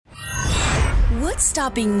What's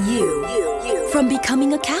stopping you from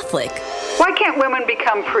becoming a Catholic? Why can't women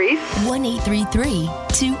become priests?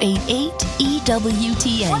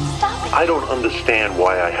 1-833-288-EWTN. I don't understand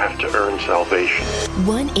why I have to earn salvation.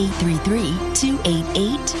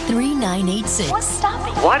 1-833-288-3986. What's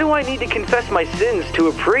stopping? Why do I need to confess my sins to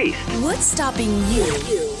a priest? What's stopping you?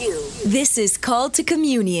 This is Called to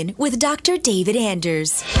Communion with Dr. David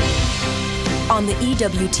Anders on the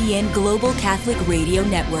EWTN Global Catholic Radio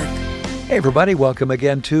Network. Hey everybody, welcome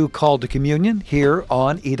again to Call to Communion here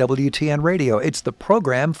on EWTN Radio. It's the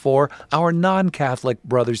program for our non-Catholic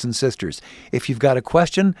brothers and sisters. If you've got a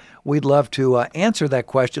question, we'd love to answer that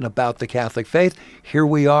question about the Catholic faith. Here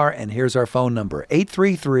we are, and here's our phone number,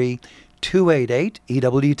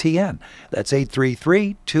 833-288-EWTN. That's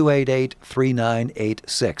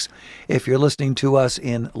 833-288-3986. If you're listening to us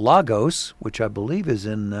in Lagos, which I believe is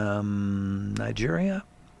in Nigeria,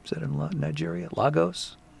 is that in Nigeria?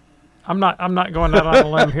 Lagos? I'm not going out on a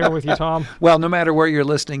limb here with you, Tom. Well, no matter where you're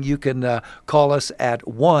listening, you can call us at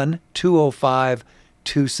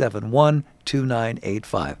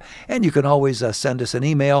 1-205-271-2985. And you can always send us an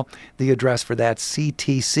email. The address for that,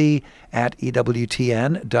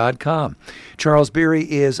 ctc@ewtn.com. Charles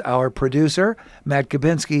Beery is our producer. Matt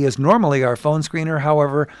Kabinski is normally our phone screener.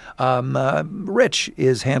 However, Rich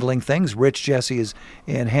is handling things. Rich Jesse is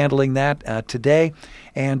in handling that today.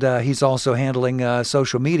 And he's also handling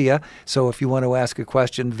social media. So if you want to ask a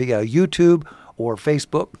question via YouTube or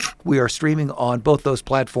Facebook, we are streaming on both those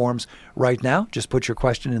platforms right now. Just put your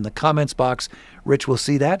question in the comments box. Rich will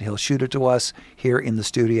see that. He'll shoot it to us here in the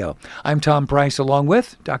studio. I'm Tom Price along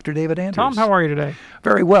with Dr. David Anders. Tom, how are you today?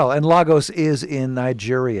 Very well. And Lagos is in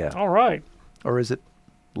Nigeria. All right. Or is it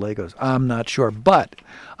Lagos? I'm not sure. But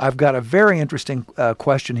I've got a very interesting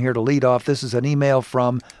question here to lead off. This is an email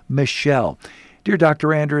from Michelle. Dear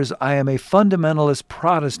Dr. Anders, I am a fundamentalist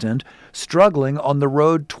Protestant struggling on the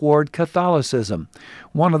road toward Catholicism.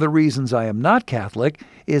 One of the reasons I am not Catholic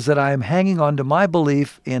is that I am hanging on to my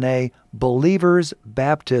belief in a believer's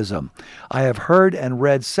baptism. I have heard and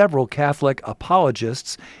read several Catholic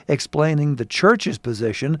apologists explaining the Church's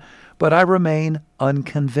position, but I remain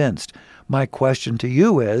unconvinced. My question to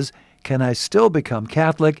you is, can I still become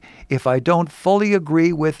Catholic if I don't fully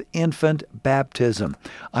agree with infant baptism?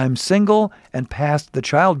 I'm single and past the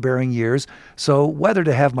childbearing years, so whether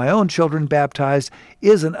to have my own children baptized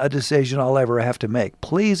isn't a decision I'll ever have to make.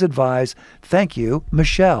 Please advise. Thank you,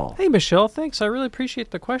 Michelle. Hey, Michelle. Thanks. I really appreciate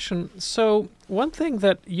the question. So one thing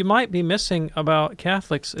that you might be missing about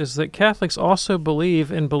Catholics is that Catholics also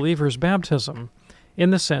believe in believer's baptism, in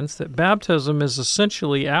the sense that baptism is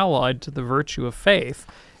essentially allied to the virtue of faith,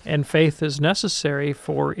 and faith is necessary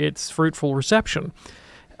for its fruitful reception.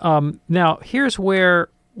 Now, here's where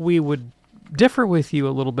we would differ with you a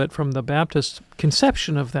little bit from the Baptist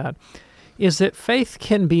conception of that, is that faith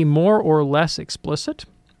can be more or less explicit.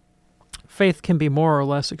 Faith can be more or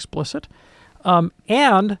less explicit.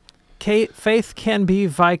 And faith can be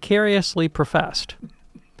vicariously professed.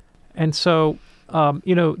 And so,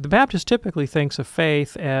 the Baptist typically thinks of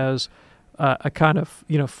faith as a kind of,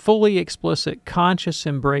 fully explicit, conscious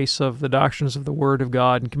embrace of the doctrines of the Word of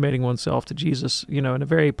God and committing oneself to Jesus, in a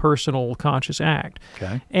very personal, conscious act.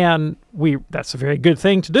 Okay. And that's a very good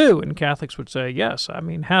thing to do. And Catholics would say, yes,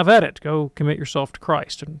 have at it. Go commit yourself to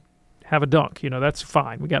Christ and have a dunk. That's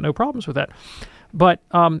fine. We got no problems with that. But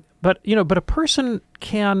a person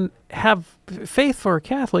can have faith for a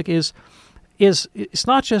Catholic is it's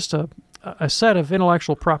not just a set of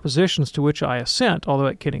intellectual propositions to which I assent, although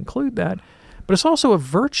it can include that, but it's also a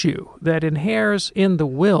virtue that inheres in the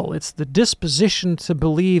will. It's the disposition to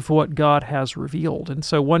believe what God has revealed. And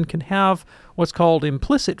so one can have what's called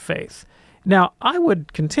implicit faith. Now, I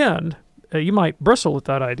would contend, you might bristle at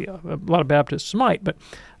that idea, a lot of Baptists might, but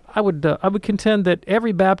I would contend that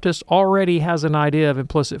every Baptist already has an idea of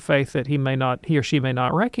implicit faith that he or she may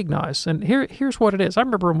not recognize. And here's what it is. I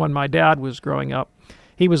remember when my dad was growing up,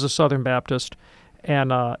 he was a Southern Baptist,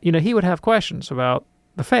 and he would have questions about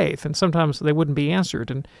the faith, and sometimes they wouldn't be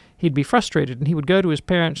answered, and he'd be frustrated, and he would go to his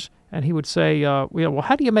parents, and he would say, well,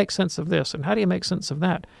 how do you make sense of this, and how do you make sense of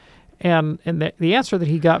that? And the answer that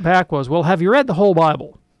he got back was, well, have you read the whole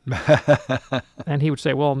Bible? And he would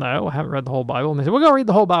say, well, no, I haven't read the whole Bible. And they said, well, go read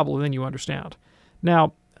the whole Bible, and then you understand.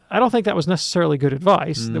 Now, I don't think that was necessarily good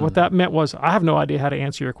advice. What that meant was, I have no idea how to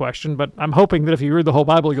answer your question, but I'm hoping that if you read the whole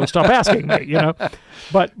Bible, you'll stop asking me,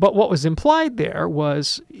 But what was implied there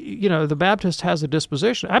was, the Baptist has a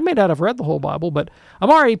disposition. I may not have read the whole Bible, but I'm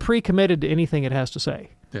already pre-committed to anything it has to say.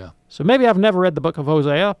 Yeah. So maybe I've never read the book of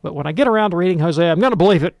Hosea, but when I get around to reading Hosea, I'm going to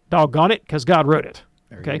believe it, doggone it, because God wrote it.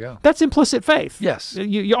 There you go. That's implicit faith. Yes.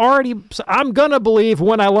 You already, I'm going to believe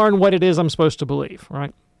when I learn what it is I'm supposed to believe,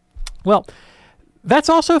 right? Well, that's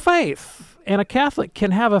also faith. And a Catholic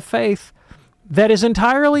can have a faith that is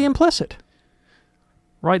entirely implicit,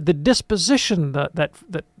 right? The disposition, that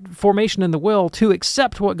formation in the will to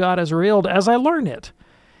accept what God has revealed as I learn it.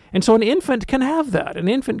 And so an infant can have that. An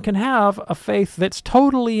infant can have a faith that's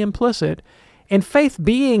totally implicit. And faith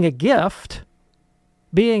being a gift,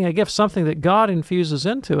 something that God infuses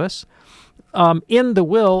into us in the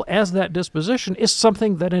will as that disposition, is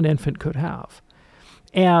something that an infant could have.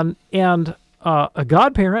 And a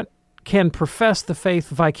godparent can profess the faith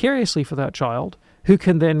vicariously for that child, who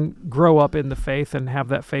can then grow up in the faith and have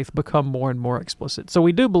that faith become more and more explicit. So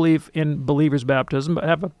we do believe in believer's baptism, but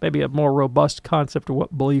have maybe a more robust concept of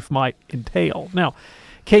what belief might entail. Now,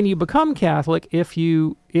 can you become Catholic if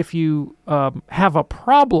you have a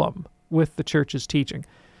problem with the Church's teaching?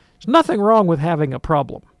 There's nothing wrong with having a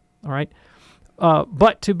problem, all right?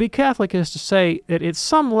 But to be Catholic is to say that at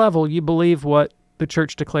some level you believe what the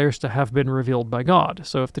Church declares to have been revealed by God.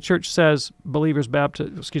 So if the Church says the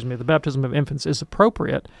baptism of infants is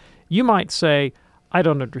appropriate, you might say, I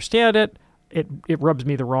don't understand it. It rubs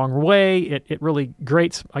me the wrong way. It really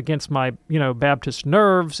grates against my Baptist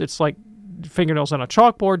nerves. It's like fingernails on a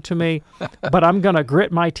chalkboard to me, but I'm going to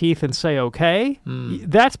grit my teeth and say, okay.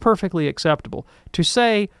 That's perfectly acceptable. To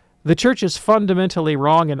say the Church is fundamentally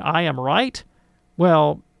wrong and I am right,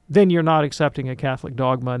 well, then you're not accepting a Catholic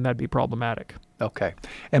dogma, and that'd be problematic. Okay.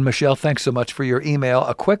 And Michelle, thanks so much for your email.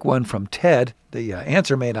 A quick one from Ted. The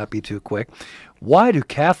answer may not be too quick. Why do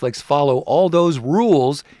Catholics follow all those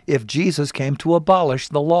rules if Jesus came to abolish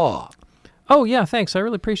the law? Oh, yeah, thanks. I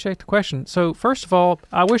really appreciate the question. So, first of all,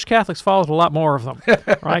 I wish Catholics followed a lot more of them,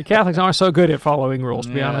 right? Catholics aren't so good at following rules,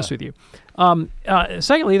 to be honest with you.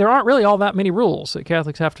 Secondly, there aren't really all that many rules that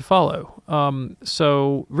Catholics have to follow.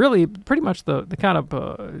 So, really, pretty much the kind of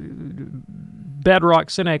bedrock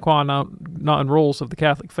sine qua non rules of the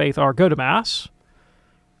Catholic faith are go to Mass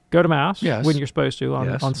Yes. when you're supposed to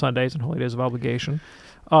on Sundays and holy days of obligation,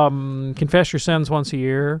 confess your sins once a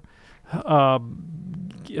year,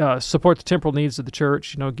 support the temporal needs of the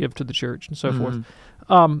Church, give to the Church, and so forth.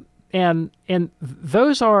 And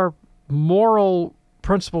those are moral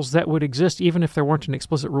principles that would exist even if there weren't an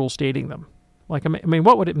explicit rule stating them. Like, I mean,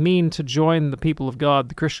 what would it mean to join the people of God,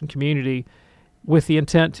 the Christian community, with the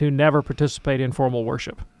intent to never participate in formal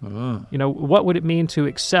worship? What would it mean to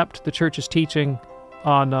accept the Church's teaching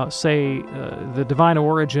on, the divine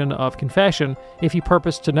origin of confession if you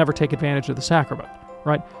purpose to never take advantage of the sacrament,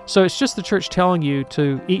 right? So it's just the Church telling you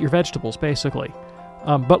to eat your vegetables, basically.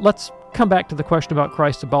 But let's come back to the question about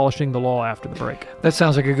Christ abolishing the law after the break. That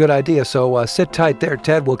sounds like a good idea. So sit tight there,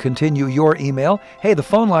 Ted. We'll continue your email. Hey, the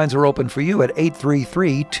phone lines are open for you at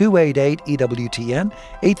 833-288-EWTN,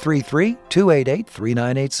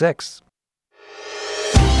 833-288-3986.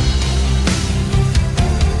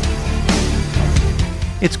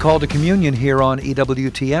 It's Called to Communion here on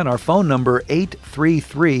EWTN. Our phone number,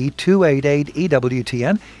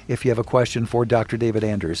 833-288-EWTN. If you have a question for Dr. David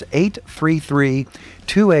Anders,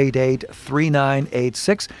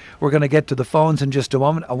 833-288-3986. We're going to get to the phones in just a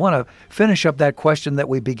moment. I want to finish up that question that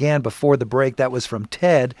we began before the break. That was from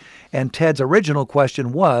Ted. And Ted's original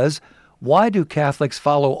question was, why do Catholics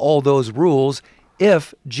follow all those rules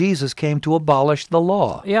if Jesus came to abolish the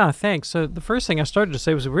law? Yeah, thanks. So the first thing I started to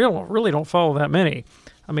say was we really don't follow that many.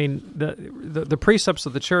 I mean, the precepts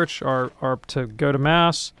of the Church are to go to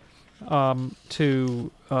Mass,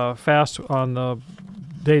 to fast on the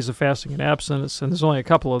days of fasting and abstinence, and there's only a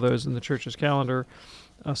couple of those in the Church's calendar,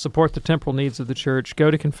 support the temporal needs of the Church, go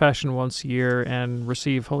to confession once a year, and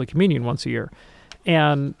receive Holy Communion once a year.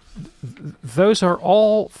 And those are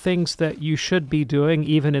all things that you should be doing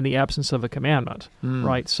even in the absence of a commandment,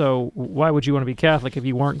 right? So why would you want to be Catholic if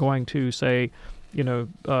you weren't going to, say,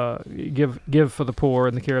 give for the poor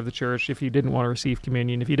in the care of the Church, if you didn't want to receive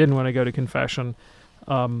communion, if you didn't want to go to confession,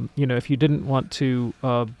 if you didn't want to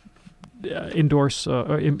endorse,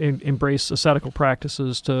 embrace ascetical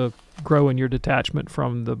practices to grow in your detachment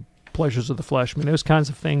from the pleasures of the flesh. I mean, those kinds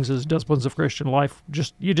of things as disciplines of Christian life,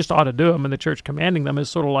 you just ought to do them, and the Church commanding them is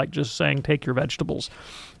sort of like just saying, take your vegetables.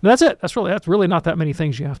 And that's it. That's really not that many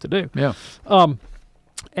things you have to do. Yeah.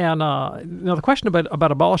 Now the question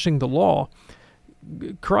about abolishing the law,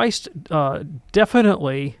 Christ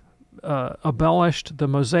definitely abolished the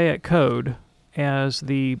Mosaic Code as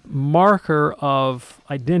the marker of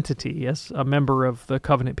identity as a member of the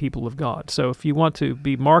covenant people of God. So if you want to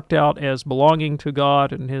be marked out as belonging to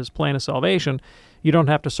God and His plan of salvation, You don't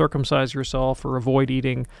have to circumcise yourself or avoid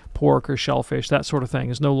eating pork or shellfish. That sort of thing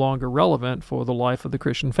is no longer relevant for the life of the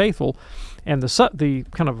Christian faithful. And the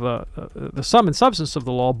sum and substance of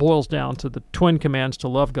the law boils down to the twin commands to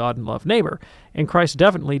love God and love neighbor. And Christ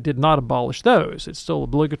definitely did not abolish those. It's still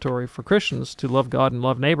obligatory for Christians to love God and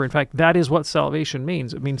love neighbor. In fact, that is what salvation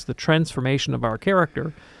means. It means the transformation of our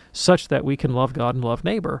character such that we can love God and love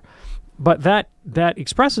neighbor. But that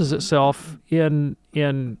expresses itself in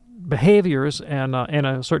behaviors and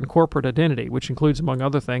a certain corporate identity, which includes, among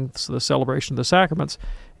other things, the celebration of the sacraments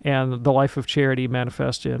and the life of charity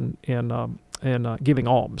manifest in giving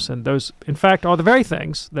alms. And those, in fact, are the very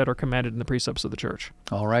things that are commanded in the precepts of the Church.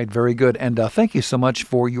 All right, very good. And thank you so much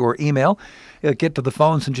for your email. Get to the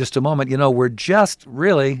phones in just a moment. We're just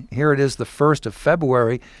really, here it is, the 1st of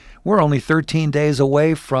February. We're only 13 days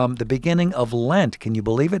away from the beginning of Lent. Can you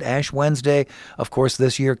believe it? Ash Wednesday, of course,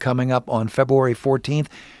 this year coming up on February 14th.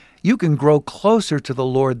 You can grow closer to the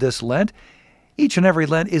Lord this Lent. Each and every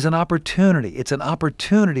Lent is an opportunity. It's an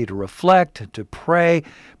opportunity to reflect, to pray,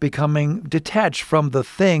 becoming detached from the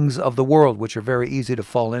things of the world, which are very easy to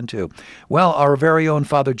fall into. Well, our very own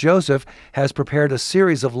Father Joseph has prepared a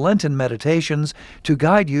series of Lenten meditations to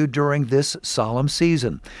guide you during this solemn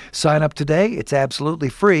season. Sign up today. It's absolutely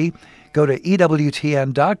free. Go to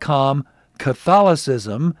EWTN.com,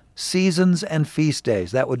 Catholicism, Seasons and Feast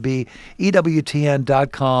Days. That would be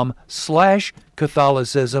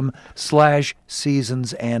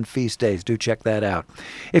EWTN.com/Catholicism/Seasons and Feast Days. Do check that out.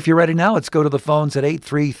 If you're ready now, let's go to the phones at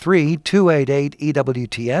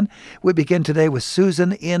 833-288-EWTN. We begin today with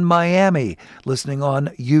Susan in Miami, listening on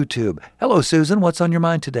YouTube. Hello, Susan. What's on your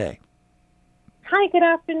mind today? Hi, good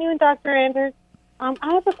afternoon, Dr. Anders. I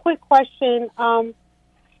have a quick question.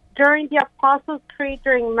 During the Apostles' Creed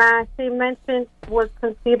during Mass, they mentioned was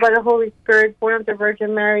conceived by the Holy Spirit, born of the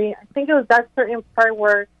Virgin Mary. I think it was that certain part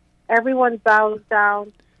where everyone bows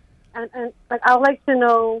down, and I would like to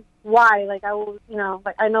know why. I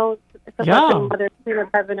know it's about the Mother Queen of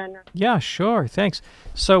Heaven and Earth. Yeah, sure. Thanks.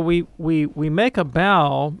 So we make a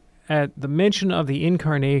bow at the mention of the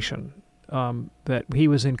Incarnation. That he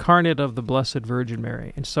was incarnate of the Blessed Virgin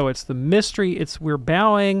Mary, and so it's the mystery. We're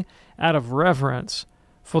bowing out of reverence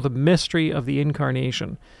for the mystery of the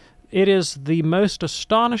Incarnation. It is the most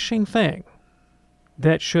astonishing thing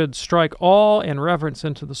that should strike awe and reverence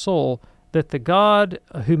into the soul, that the God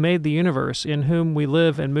who made the universe, in whom we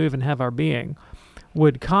live and move and have our being,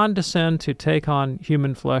 would condescend to take on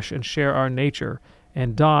human flesh and share our nature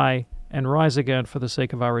and die and rise again for the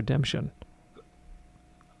sake of our redemption.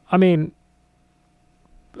 I mean,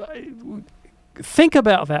 think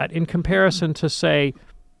about that in comparison to, say,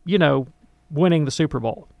 winning the Super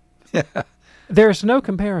Bowl. There's no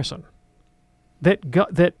comparison. That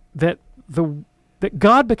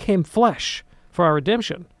God became flesh for our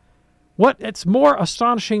redemption. It's more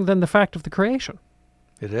astonishing than the fact of the creation.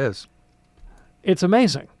 It is. It's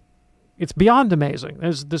amazing. It's beyond amazing.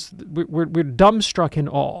 We're dumbstruck in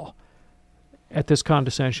awe at this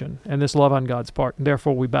condescension and this love on God's part, and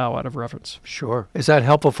therefore we bow out of reverence. Sure. Is that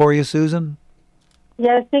helpful for you, Susan?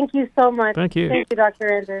 Yes, thank you so much. Thank you. Thank you,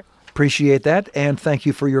 Dr. Anders. Appreciate that, and thank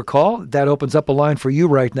you for your call. That opens up a line for you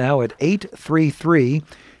right now at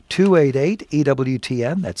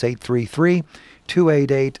 833-288-EWTN. That's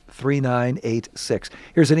 833-288-3986.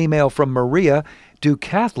 Here's an email from Maria. Do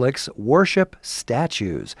Catholics worship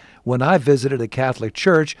statues? When I visited a Catholic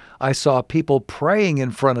church, I saw people praying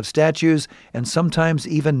in front of statues and sometimes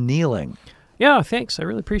even kneeling. Yeah, thanks. I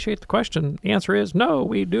really appreciate the question. The answer is no,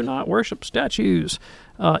 we do not worship statues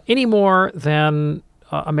any more than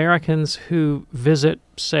Americans who visit,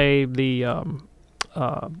 say, the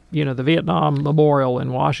Vietnam Memorial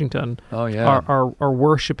in Washington are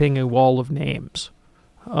worshiping a wall of names,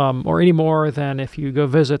 or any more than if you go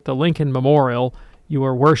visit the Lincoln Memorial, you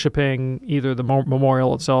are worshiping either the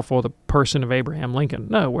memorial itself or the person of Abraham Lincoln.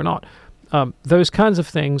 No, we're not. Those kinds of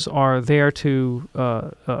things are there to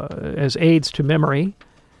as aids to memory,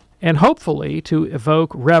 and hopefully to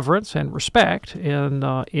evoke reverence and respect in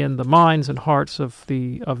the minds and hearts of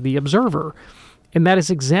the observer. And that is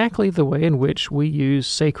exactly the way in which we use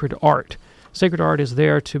sacred art. Sacred art is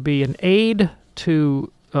there to be an aid to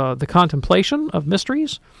the contemplation of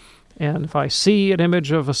mysteries. And if I see an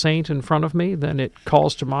image of a saint in front of me, then it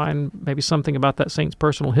calls to mind maybe something about that saint's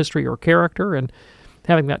personal history or character, and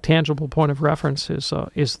having that tangible point of reference is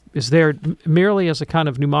there merely as a kind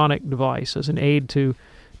of mnemonic device, as an aid to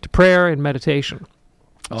prayer and meditation.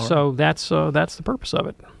 So that's the purpose of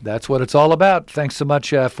it. That's what it's all about. Thanks so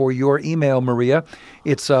much for your email, Maria.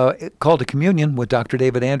 It's Call to Communion with Dr.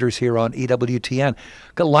 David Anders here on EWTN.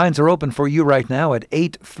 Lines are open for you right now at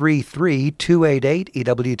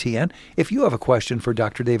 833-288-EWTN. If you have a question for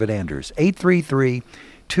Dr. David Anders,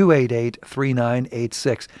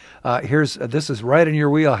 833-288-3986. This is right in your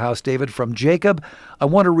wheelhouse, David, from Jacob. I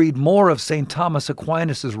want to read more of St. Thomas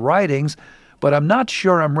Aquinas' writings, but I'm not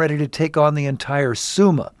sure I'm ready to take on the entire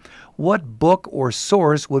Summa. What book or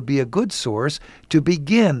source would be a good source to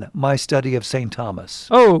begin my study of St. Thomas?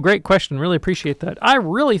 Oh, great question. Really appreciate that. I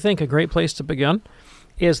really think a great place to begin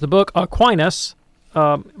is the book Aquinas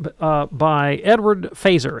by Edward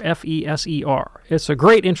Feser, F-E-S-E-R. It's a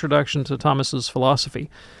great introduction to Thomas's philosophy.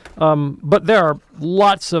 But there are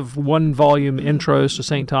lots of one-volume intros to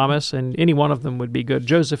St. Thomas, and any one of them would be good.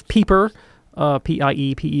 Joseph Pieper,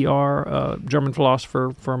 P-I-E-P-E-R, German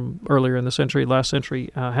philosopher from earlier in the last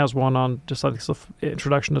century, has one on just like the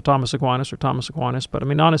introduction to Thomas Aquinas or Thomas Aquinas. But I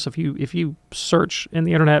mean, honest, if you search in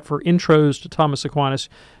the internet for intros to Thomas Aquinas,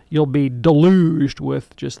 you'll be deluged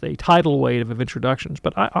with just a tidal wave of introductions.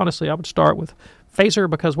 But I would start with Feser,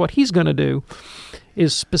 because what he's going to do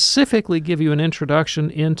is specifically give you an introduction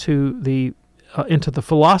into the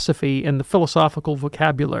philosophy and the philosophical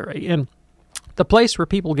vocabulary. And the place where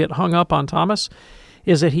people get hung up on Thomas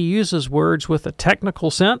is that he uses words with a technical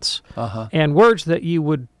sense and words that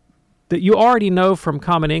you already know from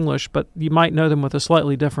common English, but you might know them with a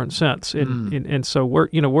slightly different sense. And so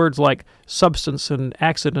words like substance and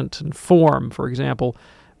accident and form, for example,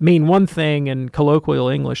 mean one thing in colloquial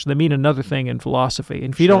English, they mean another thing in philosophy.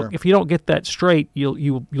 And if you don't get that straight,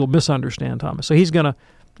 you'll misunderstand Thomas. So he's going to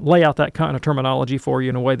lay out that kind of terminology for you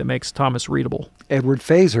in a way that makes Thomas readable. Edward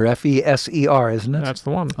Feser, F-E-S-E-R, isn't it? That's the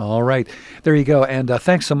one. All right. There you go. And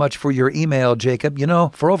thanks so much for your email, Jacob. You know,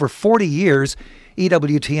 for over 40 years,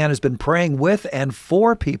 EWTN has been praying with and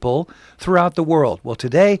for people throughout the world. Well,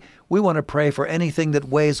 today, we want to pray for anything that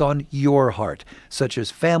weighs on your heart, such as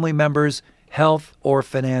family members, health, or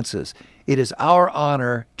finances. It is our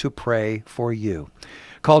honor to pray for you.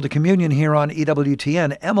 Call to Communion here on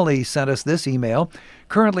EWTN. Emily sent us this email.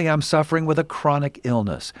 Currently, I'm suffering with a chronic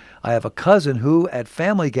illness. I have a cousin who, at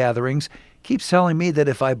family gatherings, keeps telling me that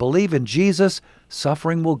if I believe in Jesus,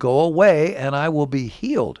 suffering will go away and I will be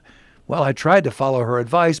healed. Well, I tried to follow her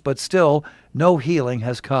advice, but still, no healing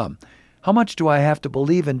has come. How much do I have to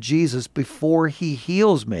believe in Jesus before he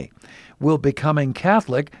heals me? Will becoming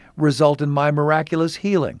Catholic result in my miraculous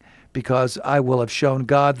healing because I will have shown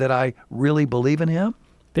God that I really believe in him?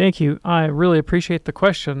 Thank you. I really appreciate the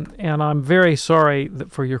question, and I'm very sorry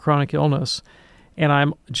for your chronic illness, and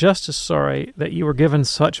I'm just as sorry that you were given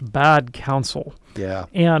such bad counsel. Yeah.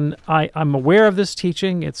 And I'm aware of this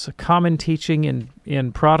teaching. It's a common teaching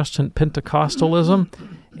in Protestant Pentecostalism,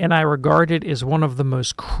 and I regard it as one of the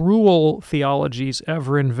most cruel theologies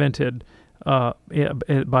ever invented by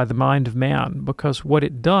the mind of man, because what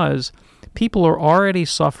it does, people are already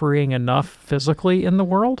suffering enough physically in the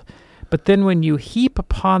world, but then when you heap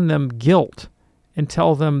upon them guilt and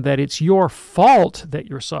tell them that it's your fault that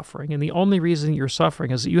you're suffering, and the only reason you're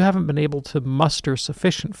suffering is that you haven't been able to muster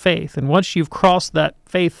sufficient faith, and once you've crossed that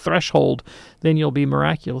faith threshold, then you'll be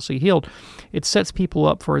miraculously healed. It sets people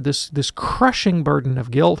up for this crushing burden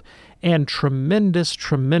of guilt and tremendous,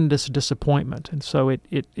 tremendous disappointment. And so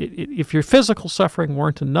if your physical suffering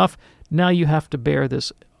weren't enough, now you have to bear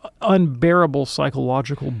this unbearable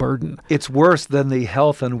psychological burden. It's worse than the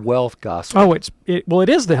health and wealth gospel. Oh, it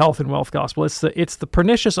is the health and wealth gospel. It's the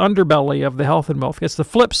pernicious underbelly of the health and wealth. It's the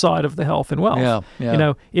flip side of the health and wealth. Yeah. You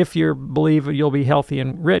know, if you believe you'll be healthy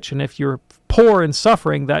and rich, and if you're poor and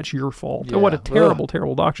suffering, that's your fault. Yeah. What a terrible,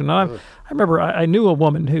 terrible doctrine. I remember I knew a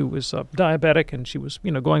woman who was diabetic, and she was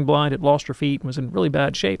going blind, had lost her feet, and was in really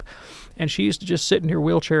bad shape. And she used to just sit in her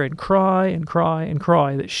wheelchair and cry and cry and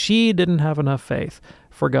cry that she didn't have enough faith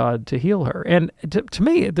for God to heal her. And to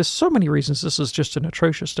me, there's so many reasons this is just an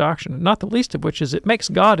atrocious doctrine, not the least of which is it makes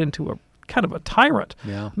God into a kind of a tyrant.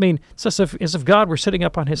 Yeah. I mean, it's as if God were sitting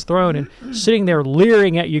up on his throne and sitting there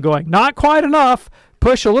leering at you going, not quite enough,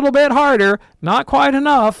 push a little bit harder, not quite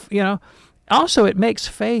enough, Also, it makes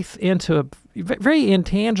faith into a very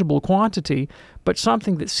intangible quantity, but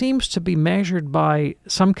something that seems to be measured by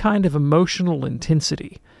some kind of emotional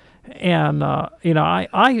intensity. And,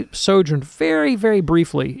 I sojourned very, very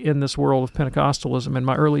briefly in this world of Pentecostalism in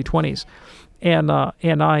my early 20s. And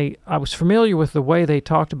I was familiar with the way they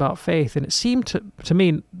talked about faith, and it seemed to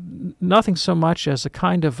me nothing so much as a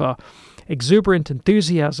kind of exuberant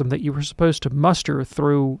enthusiasm that you were supposed to muster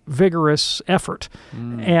through vigorous effort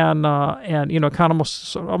and kind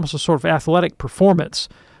of almost a sort of athletic performance.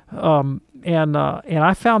 And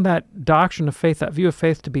I found that doctrine of faith, that view of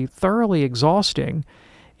faith, to be thoroughly exhausting.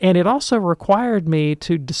 And it also required me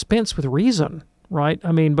to dispense with reason, right?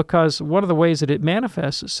 I mean, because one of the ways that it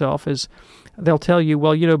manifests itself is they'll tell you,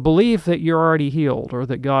 well, believe that you're already healed or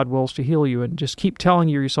that God wills to heal you, and just keep telling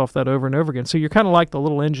yourself that over and over again. So you're kind of like the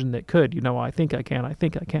little engine that could, I think I can, I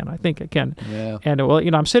think I can, I think I can. Yeah. And, well,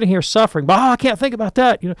 I'm sitting here suffering, but I can't think about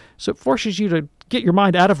that. So it forces you to get your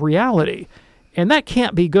mind out of reality. And that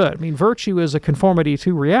can't be good. I mean, virtue is a conformity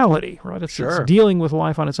to reality, right? It's dealing with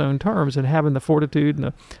life on its own terms and having the fortitude and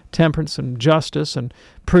the temperance and justice and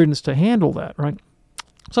prudence to handle that, right?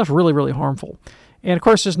 So that's really, really harmful. And, of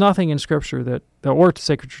course, there's nothing in Scripture or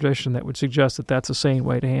sacred tradition that would suggest that that's a sane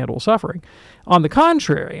way to handle suffering. On the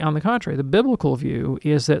contrary, the biblical view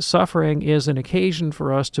is that suffering is an occasion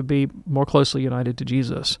for us to be more closely united to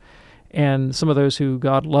Jesus. And some of those who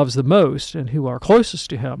God loves the most and who are closest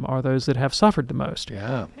to Him are those that have suffered the most.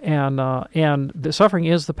 Yeah. And the suffering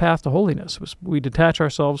is the path to holiness. We detach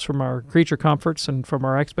ourselves from our creature comforts and from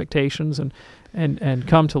our expectations and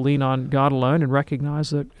come to lean on God alone and recognize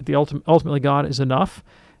that ultimately God is enough.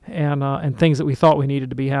 And things that we thought we needed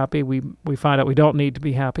to be happy, we find out we don't need to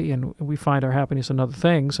be happy, and we find our happiness in other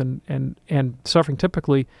things. And suffering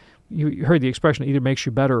typically, you heard the expression, it either makes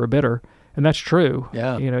you better or bitter. And that's true.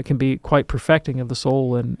 Yeah. It can be quite perfecting of the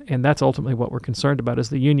soul, and that's ultimately what we're concerned about, is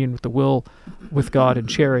the union with the will with God in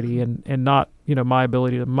charity, and not, my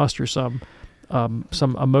ability to muster some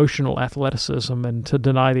emotional athleticism and to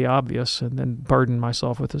deny the obvious and then burden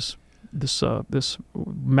myself with this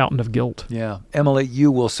mountain of guilt. Yeah. Emily,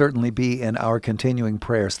 you will certainly be in our continuing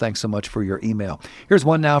prayers. Thanks so much for your email. Here's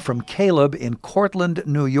one now from Caleb in Cortland,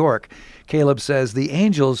 New York. Caleb says, the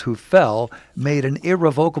angels who fell made an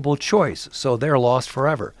irrevocable choice, so they're lost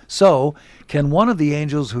forever. So, can one of the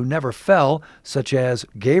angels who never fell, such as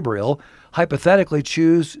Gabriel, hypothetically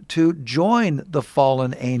choose to join the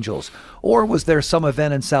fallen angels? Or was there some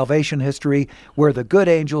event in salvation history where the good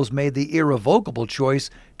angels made the irrevocable choice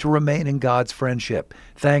to remain in God's friendship?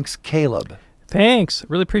 Thanks, Caleb. Thanks.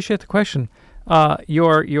 Really appreciate the question.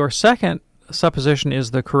 Your second supposition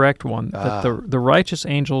is the correct one, that the righteous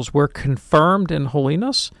angels were confirmed in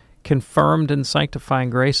holiness, confirmed in sanctifying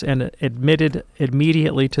grace, and admitted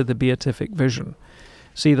immediately to the beatific vision.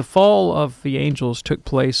 See, the fall of the angels took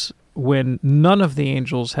place when none of the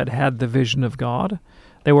angels had the vision of God.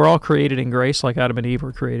 They were all created in grace, like Adam and Eve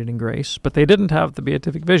were created in grace, but they didn't have the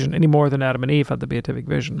beatific vision any more than Adam and Eve had the beatific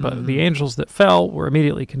vision. Mm-hmm. But the angels that fell were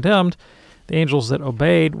immediately condemned. The angels that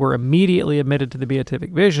obeyed were immediately admitted to the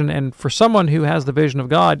beatific vision, and for someone who has the vision of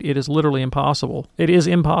God, it is literally impossible. It is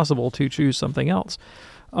impossible to choose something else.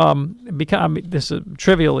 This is a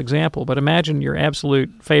trivial example, but imagine your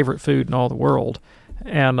absolute favorite food in all the world,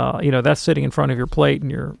 and that's sitting in front of your plate,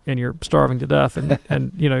 and you're starving to death,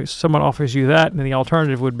 and someone offers you that, and the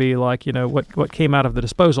alternative would be like what came out of the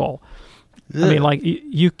disposal. Ugh. I mean, like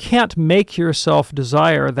you can't make yourself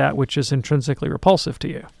desire that which is intrinsically repulsive to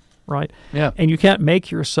you. Right? Yeah. And you can't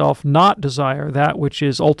make yourself not desire that which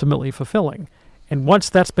is ultimately fulfilling. And once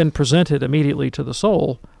that's been presented immediately to the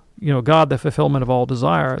soul, God, the fulfillment of all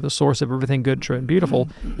desire, the source of everything good, true, and beautiful,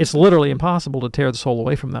 it's literally impossible to tear the soul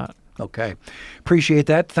away from that. Okay. Appreciate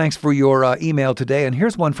that. Thanks for your email today. And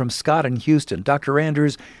here's one from Scott in Houston. Dr.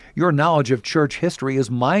 Anders, your knowledge of church history is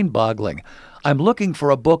mind-boggling. I'm looking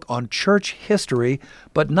for a book on church history,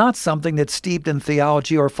 but not something that's steeped in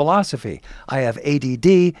theology or philosophy. I have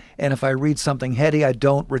ADD, and if I read something heady, I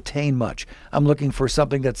don't retain much. I'm looking for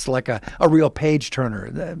something that's like a real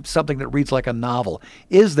page-turner, something that reads like a novel.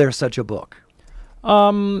 Is there such a book?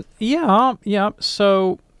 Yeah.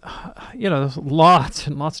 So, there's lots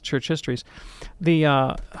and lots of church histories.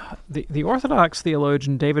 The Orthodox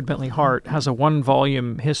theologian David Bentley Hart has a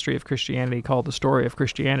one-volume history of Christianity called The Story of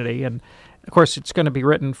Christianity, and of course it's going to be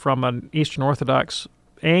written from an Eastern Orthodox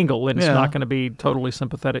angle, and it's not going to be totally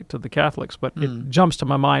sympathetic to the Catholics, but it jumps to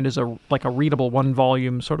my mind as a readable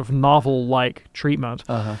one-volume sort of novel-like treatment.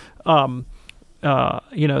 Uh-huh.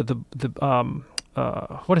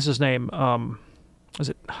 What is his name? Is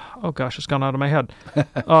it? Oh gosh, it's gone out of my head.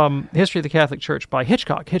 History of the Catholic Church by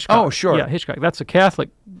Hitchcock. Oh, sure. Yeah, Hitchcock. That's a Catholic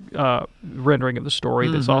rendering of the story.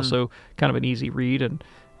 That's also kind of an easy read and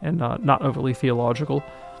not overly theological.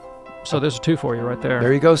 So there's two for you right there.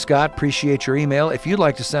 There you go, Scott. Appreciate your email. If you'd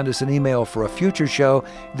like to send us an email for a future show,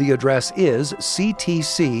 the address is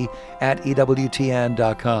ctc@ewtn.com.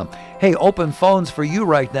 Hey, open phones for you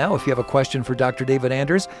right now. If you have a question for Dr. David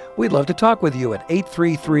Anders, we'd love to talk with you at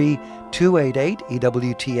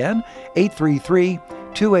 833-288-EWTN,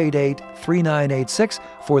 833-288-3986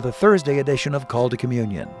 for the Thursday edition of Call to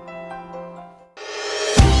Communion.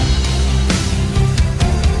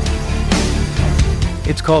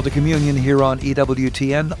 It's called to communion here on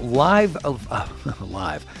EWTN. Live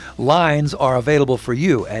lines are available for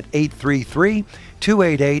you at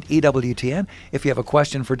 833-288-EWTN. If you have a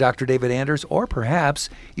question for Dr. David Anders, or perhaps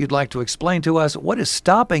you'd like to explain to us what is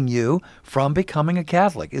stopping you from becoming a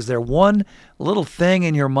Catholic. Is there one little thing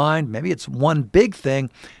in your mind, maybe it's one big thing,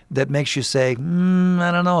 that makes you say, I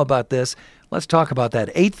don't know about this? Let's talk about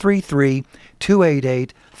that.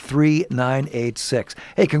 833-288-3986.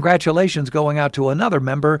 Hey, congratulations going out to another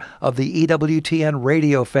member of the EWTN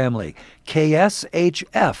radio family,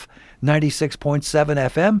 KSHF 96.7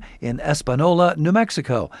 FM in Espanola, New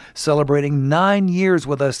Mexico, celebrating 9 years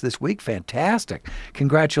with us this week. Fantastic.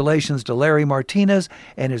 Congratulations to Larry Martinez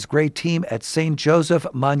and his great team at St. Joseph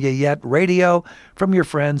Manyayet Radio from your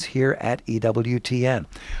friends here at EWTN.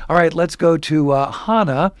 All right, let's go to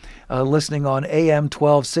Hannah, listening on AM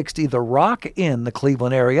 1260 The Rock in the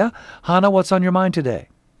Cleveland area. Hannah, what's on your mind today?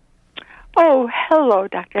 Oh, hello,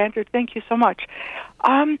 Dr. Andrew. Thank you so much.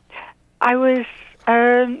 I was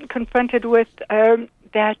confronted with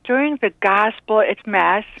that during the gospel at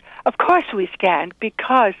Mass, of course we stand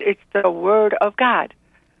because it's the Word of God.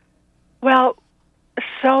 Well,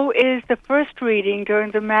 so is the first reading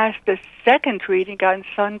during the Mass the second reading on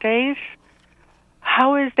Sundays.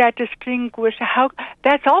 How is that distinguished?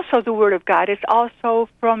 That's also the Word of God. It's also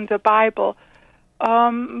from the Bible.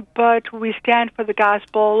 But we stand for the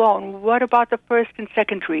gospel alone. What about the first and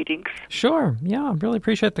second readings? Sure. Yeah, I really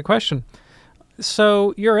appreciate the question.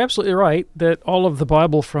 So you're absolutely right that all of the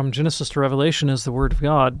Bible from Genesis to Revelation is the Word of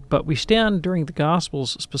God, but we stand during the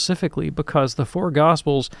Gospels specifically because the four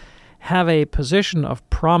Gospels have a position of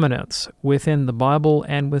prominence within the Bible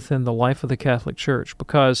and within the life of the Catholic Church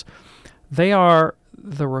because they are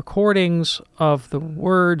the recordings of the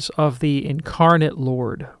words of the incarnate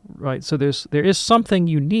Lord, right? So there is something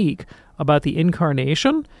unique about the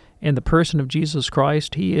incarnation and the person of Jesus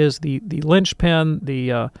Christ. He is the linchpin,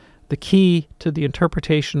 the key to the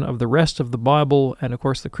interpretation of the rest of the Bible, and of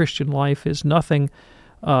course the Christian life is nothing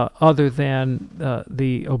other than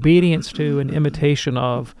the obedience to and imitation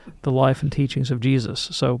of the life and teachings of Jesus.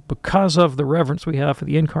 So because of the reverence we have for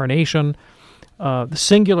the incarnation, the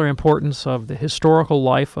singular importance of the historical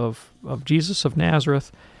life of Jesus of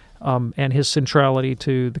Nazareth, and his centrality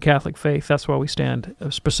to the Catholic faith, that's why we stand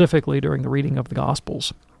specifically during the reading of the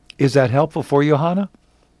Gospels. Is that helpful for you, Hannah?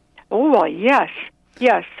 Oh, well, yes.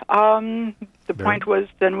 Yes. The point was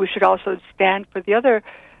then we should also stand for the other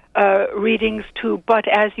readings too. But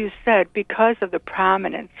as you said, because of the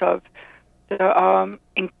prominence of the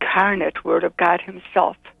incarnate Word of God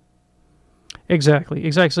himself.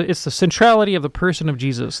 Exactly. So it's the centrality of the person of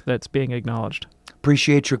Jesus that's being acknowledged.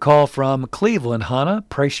 Appreciate your call from Cleveland, Hannah.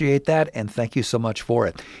 Appreciate that, and thank you so much for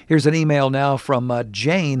it. Here's an email now from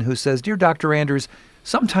Jane, who says, Dear Dr. Anders,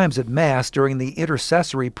 sometimes at Mass during the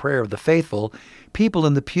intercessory prayer of the faithful, people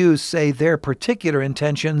in the pews say their particular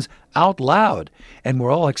intentions out loud, and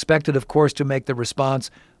we're all expected, of course, to make the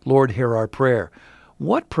response, Lord, hear our prayer.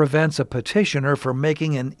 What prevents a petitioner from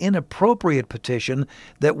making an inappropriate petition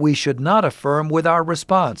that we should not affirm with our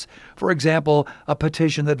response? For example, a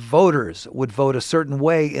petition that voters would vote a certain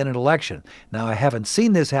way in an election. Now, I haven't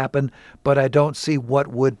seen this happen, but I don't see what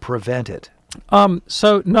would prevent it.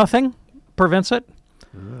 So nothing prevents it.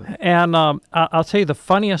 And I'll tell you the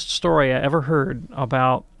funniest story I ever heard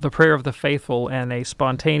about the prayer of the faithful and a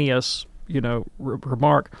spontaneous,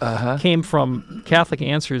 remark came from Catholic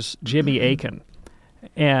Answers' Jimmy Akin.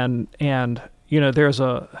 And there's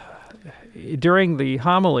during the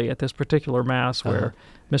homily at this particular Mass where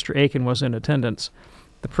Mr. Akin was in attendance,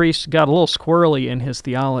 the priest got a little squirrely in his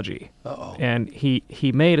theology. Uh-oh. And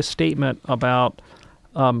he made a statement about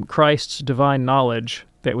Christ's divine knowledge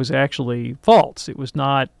that was actually false. It was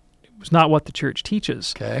not what the Church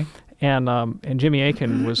teaches. Okay. And Jimmy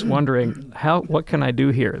Akin was wondering what can I do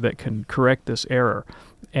here that can correct this error.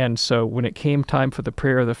 And so when it came time for the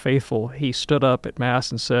prayer of the faithful, he stood up at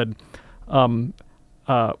Mass and said,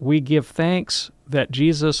 we give thanks that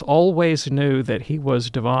Jesus always knew that he was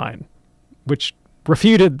divine, which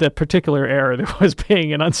refuted the particular error that was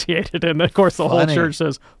being enunciated. And, of course, the whole church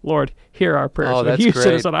says, Lord, hear our prayer. Oh, so he used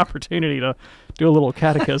it as an opportunity to do a little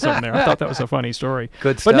catechism there. I thought that was a funny story.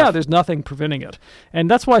 Good stuff. But no, there's nothing preventing it.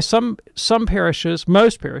 And that's why some parishes,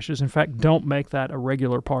 most parishes, in fact, don't make that a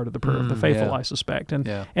regular part of the prayer of the faithful, I suspect. And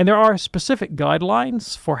there are specific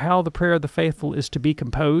guidelines for how the prayer of the faithful is to be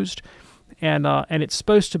composed. And it's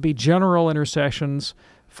supposed to be general intercessions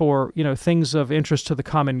for things of interest to the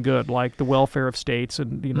common good, like the welfare of states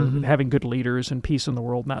and having good leaders and peace in the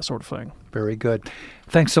world and that sort of thing. Very good.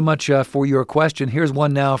 Thanks so much for your question. Here's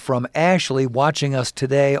one now from Ashley watching us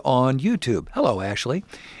today on YouTube. Hello, Ashley.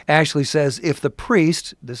 Ashley says, if the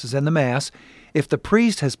priest, this is in the Mass, if the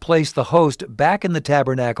priest has placed the host back in the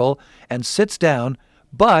tabernacle and sits down,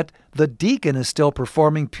 but the deacon is still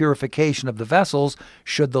performing purification of the vessels,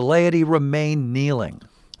 should the laity remain kneeling?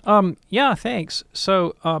 Yeah, thanks.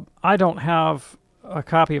 So I don't have a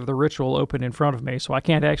copy of the ritual open in front of me, so I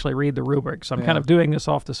can't actually read the rubric. So I'm kind of doing this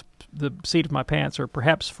off the seat of my pants, or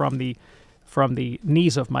perhaps from the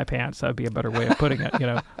knees of my pants. That would be a better way of putting it.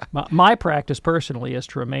 My practice personally is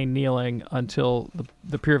to remain kneeling until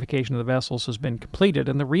the purification of the vessels has been completed.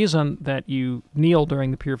 And the reason that you kneel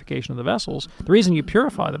during the purification of the vessels, the reason you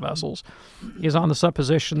purify the vessels, is on the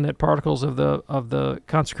supposition that particles of the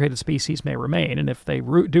consecrated species may remain. And if they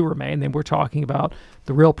do remain, then we're talking about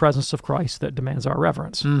the real presence of Christ that demands our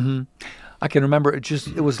reverence. Mm-hmm. I can remember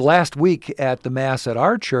it was last week at the Mass at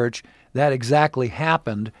our church that exactly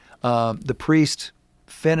happened. The priest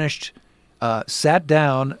finished, sat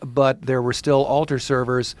down, but there were still altar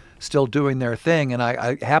servers still doing their thing. And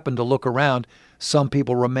I happened to look around. Some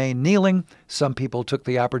people remained kneeling. Some people took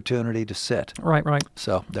the opportunity to sit. Right.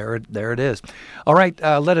 So there it is. All right,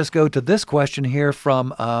 let us go to this question here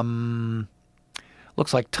from,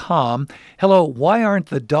 looks like Tom. Hello, why aren't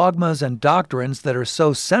the dogmas and doctrines that are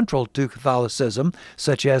so central to Catholicism,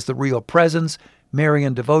 such as the real presence,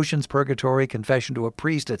 Marian devotions, purgatory, confession to a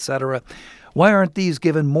priest, etc., why aren't these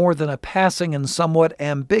given more than a passing and somewhat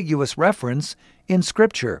ambiguous reference in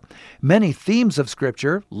Scripture? Many themes of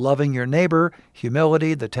Scripture, loving your neighbor,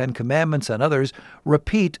 humility, the Ten Commandments, and others,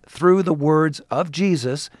 repeat through the words of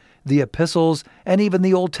Jesus, the epistles, and even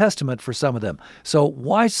the Old Testament for some of them. So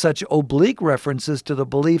why such oblique references to the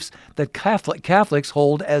beliefs that Catholics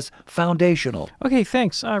hold as foundational? Okay,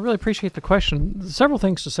 thanks. I really appreciate the question. Several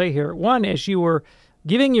things to say here. One, as you were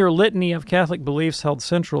giving your litany of Catholic beliefs held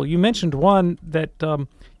central, you mentioned one that,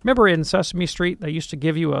 remember in Sesame Street, they used to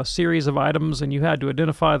give you a series of items and you had to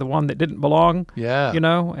identify the one that didn't belong? Yeah.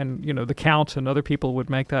 And, the Count and other people would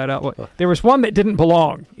make that out. There was one that didn't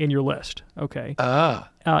belong in your list, okay?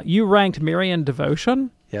 You ranked Marian devotion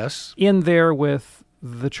Yes. in there with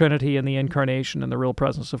the Trinity and the Incarnation and the real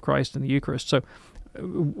presence of Christ in the Eucharist. So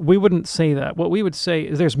we wouldn't say that. What we would say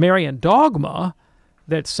is there's Marian dogma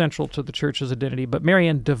that's central to the Church's identity, but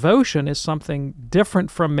Marian devotion is something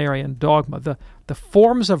different from Marian dogma. The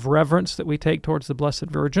forms of reverence that we take towards the Blessed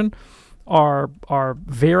Virgin are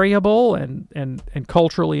variable and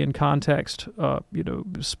culturally and context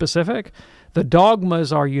specific. The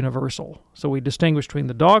dogmas are universal. So we distinguish between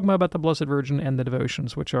the dogma about the Blessed Virgin and the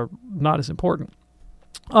devotions, which are not as important.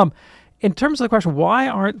 In terms of the question, why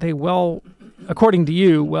aren't they according to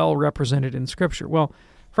you, well represented in Scripture? Well,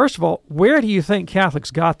 first of all, where do you think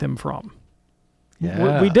Catholics got them from?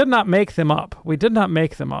 Yeah. We did not make them up.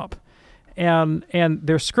 And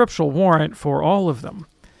there's scriptural warrant for all of them.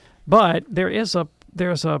 But there's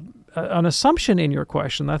an assumption in your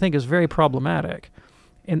question that I think is very problematic.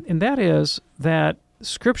 And that is that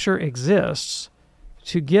Scripture exists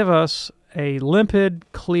to give us a limpid,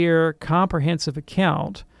 clear, comprehensive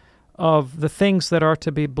account of the things that are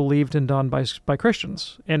to be believed and done by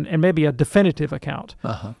Christians, and maybe a definitive account.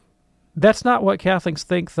 Uh-huh. That's not what Catholics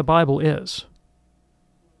think the Bible is.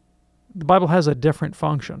 The Bible has a different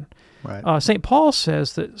function. Right. St. Paul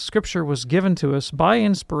says that Scripture was given to us by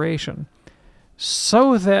inspiration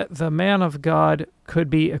so that the man of God could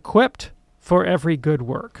be equipped for every good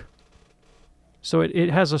work. So it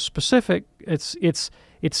has a specific,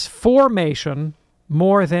 it's formation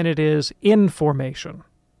more than it is information,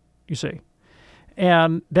 you see.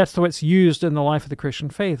 And that's the way it's used in the life of the Christian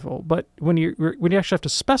faithful. But when you actually have to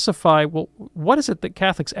specify, well, what is it that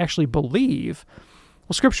Catholics actually believe?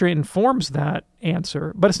 Well, Scripture informs that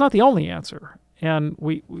answer, but it's not the only answer. And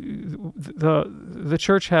the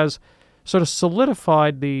Church has sort of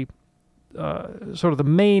solidified the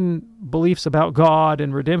main beliefs about God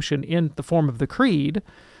and redemption in the form of the Creed,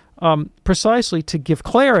 precisely to give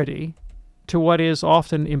clarity to what is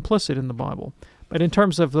often implicit in the Bible. But in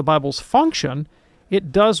terms of the Bible's function,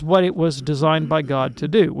 it does what it was designed by God to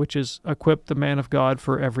do, which is equip the man of God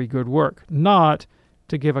for every good work, not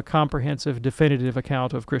to give a comprehensive, definitive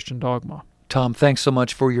account of Christian dogma. Tom, thanks so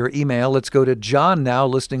much for your email. Let's go to John now,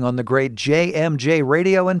 listening on the great JMJ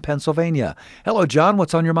Radio in Pennsylvania. Hello, John.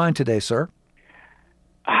 What's on your mind today, sir?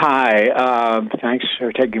 Hi. Thanks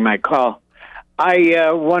for taking my call.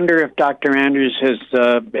 I wonder if Dr. Andrews has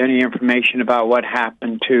any information about what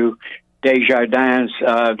happened to Desjardins,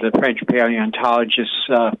 the French paleontologist,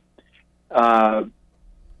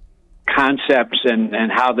 concepts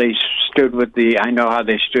and how they stood with I know how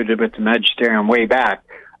they stood with the magisterium way back,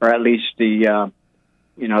 or at least the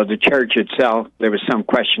church itself. There was some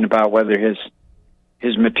question about whether his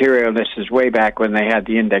material, this is way back when they had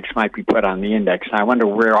the index, might be put on the index. I wonder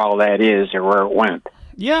where all that is or where it went.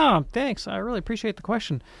 Yeah, thanks. I really appreciate the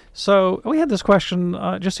question. So we had this question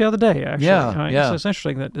just the other day, actually. Yeah. It's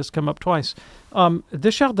interesting that this come up twice.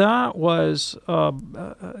 Desjardins was,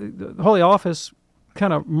 the Holy Office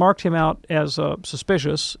kind of marked him out as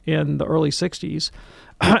suspicious in the early 60s.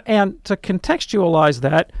 And to contextualize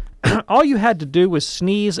that, all you had to do was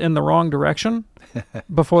sneeze in the wrong direction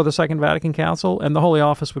before the Second Vatican Council, and the Holy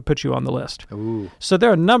Office would put you on the list. Ooh. So there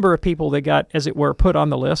are a number of people that got, as it were, put on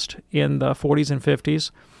the list in the 40s and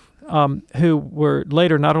 50s, who were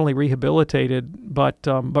later not only rehabilitated but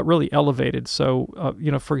really elevated. So,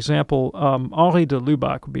 for example, Henri de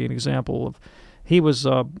Lubac would be an example of. He was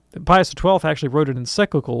Pius XII actually wrote an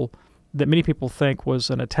encyclical that many people think was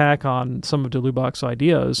an attack on some of de Lubac's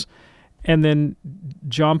ideas. And then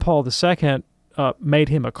John Paul II made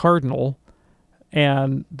him a cardinal,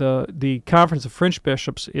 and the Conference of French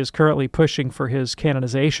Bishops is currently pushing for his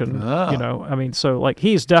canonization. So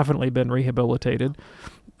he's definitely been rehabilitated.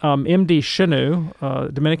 M.D.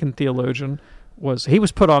 Chenu, Dominican theologian, was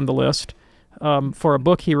put on the list for a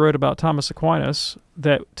book he wrote about Thomas Aquinas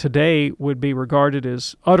that today would be regarded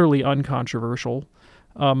as utterly uncontroversial.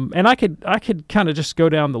 And I could kind of just go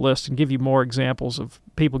down the list and give you more examples of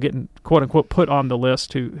people getting quote unquote put on the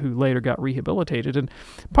list who later got rehabilitated, and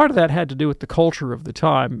part of that had to do with the culture of the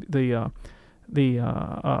time. The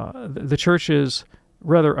church's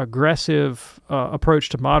rather aggressive approach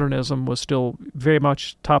to modernism was still very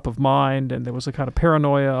much top of mind, and there was a kind of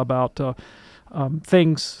paranoia about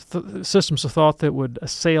systems of thought that would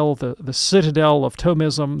assail the citadel of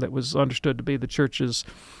Thomism that was understood to be the church's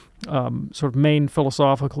sort of main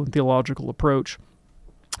philosophical and theological approach.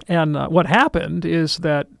 And what happened is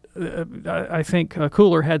that I think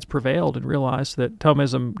cooler heads prevailed and realized that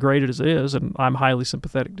Thomism, great as it is, and I'm highly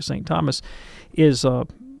sympathetic to St. Thomas, is not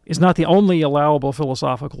the only allowable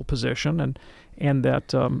philosophical position, and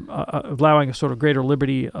that allowing a sort of greater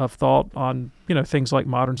liberty of thought on things like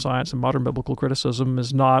modern science and modern biblical criticism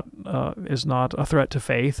is not a threat to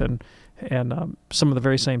faith, and some of the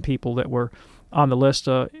very same people that were on the list,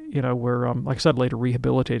 were, like I said, later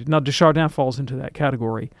rehabilitated. Now, Desjardins falls into that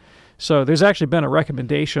category. So there's actually been a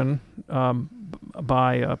recommendation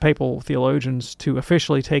by papal theologians to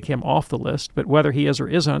officially take him off the list, but whether he is or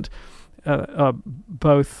isn't, Paul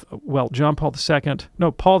VI, John Paul II,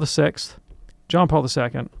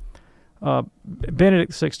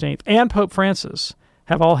 Benedict XVI, and Pope Francis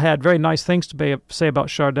have all had very nice things to say about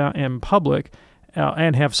Chardin in public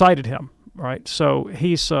and have cited him. Right, so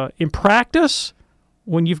he's in practice,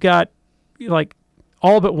 when you've got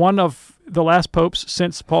all but one of the last popes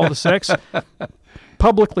since Paul VI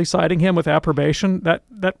publicly citing him with approbation,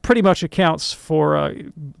 that pretty much accounts for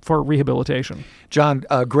rehabilitation. John,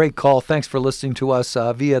 great call. Thanks for listening to us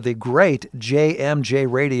via the great JMJ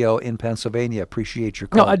Radio in Pennsylvania. Appreciate your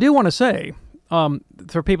call. No, I do want to say,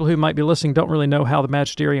 for people who might be listening, don't really know how the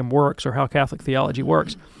magisterium works or how Catholic theology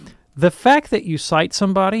works. The fact that you cite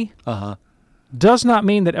somebody does not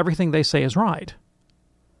mean that everything they say is right.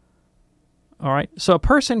 All right? So a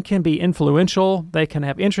person can be influential, they can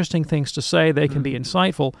have interesting things to say, they can be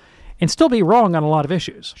insightful, and still be wrong on a lot of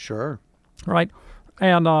issues. Sure. Right?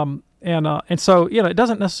 And so, it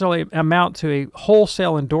doesn't necessarily amount to a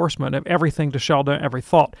wholesale endorsement of everything to Chardin, every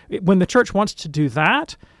thought. When the church wants to do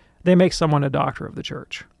that, they make someone a doctor of the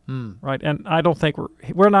church. Right, and I don't think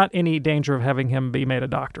we're not in any danger of having him be made a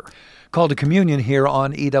doctor. Call to Communion here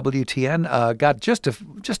on EWTN. Got just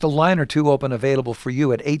a line or two open available for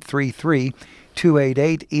you at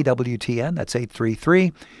 833-288-EWTN. That's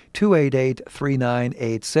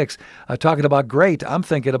 833-288-3986. Talking about great, I'm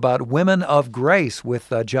thinking about Women of Grace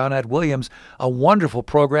with John Ed Williams, a wonderful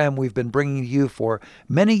program we've been bringing to you for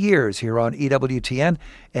many years here on EWTN,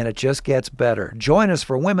 and it just gets better. Join us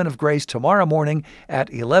for Women of Grace tomorrow morning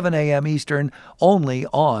at 11 a.m. Eastern, only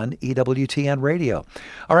on EWTN Radio.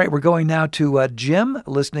 All right, we're going now to Jim,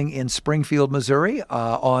 listening in Springfield, Missouri,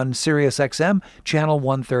 on Sirius XM, Channel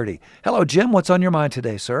 130. Hello, Jim. What's on your mind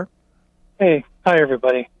today, sir? Hey. Hi,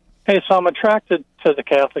 everybody. Hey, so I'm attracted to the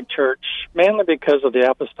Catholic Church mainly because of the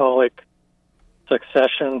apostolic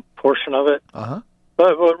succession portion of it.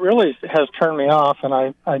 But what really has turned me off, and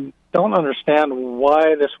I don't understand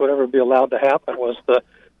why this would ever be allowed to happen, was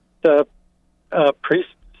the priest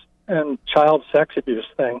and child sex abuse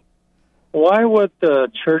thing. Why would the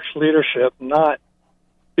church leadership not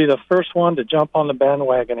be the first one to jump on the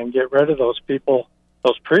bandwagon and get rid of those people,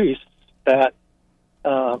 those priests that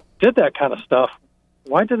did that kind of stuff,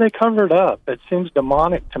 why do they cover it up? It seems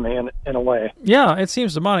demonic to me in a way. Yeah, it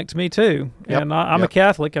seems demonic to me too. Yep. And I'm a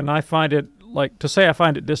Catholic, and I find it, like, to say I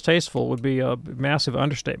find it distasteful would be a massive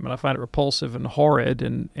understatement. I find it repulsive and horrid,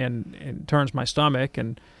 and turns my stomach,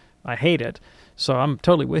 and I hate it. So I'm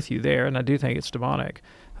totally with you there, and I do think it's demonic.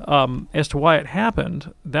 As to why it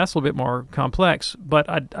happened, that's a little bit more complex. But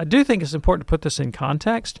I do think it's important to put this in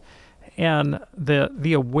context. And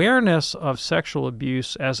the awareness of sexual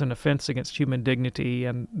abuse as an offense against human dignity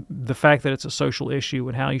and the fact that it's a social issue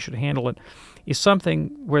and how you should handle it is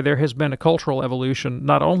something where there has been a cultural evolution,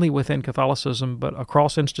 not only within Catholicism, but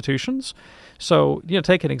across institutions. So,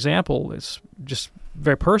 take an example. It's just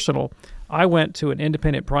very personal. I went to an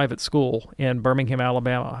independent private school in Birmingham,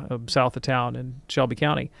 Alabama, south of town in Shelby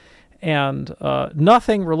County, and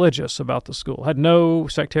nothing religious about the school. Had no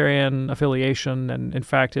sectarian affiliation, and in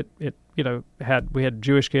fact, we had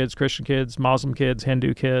Jewish kids, Christian kids, Muslim kids,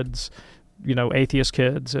 Hindu kids, atheist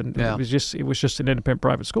kids, and it was just an independent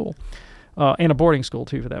private school, and a boarding school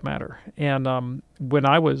too, for that matter. And when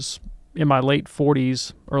I was in my late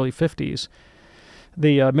 40s, early 50s,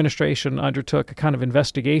 the administration undertook a kind of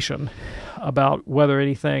investigation about whether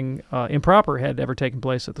anything improper had ever taken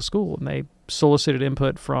place at the school, and they solicited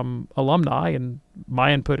input from alumni and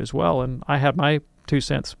my input as well, and I had my 2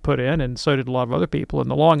 cents put in, and so did a lot of other people. And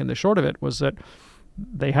the long and the short of it was that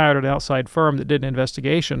they hired an outside firm that did an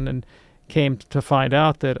investigation and came to find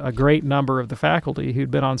out that a great number of the faculty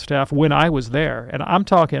who'd been on staff when I was there, and I'm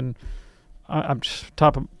talking, I'm just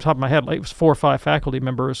top of my head, like it was 4 or 5 faculty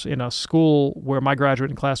members in a school where my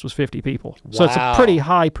graduating class was 50 people. Wow. So it's a pretty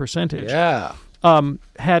high percentage. Yeah.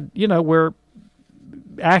 Were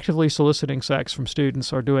actively soliciting sex from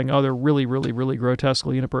students or doing other really, really, really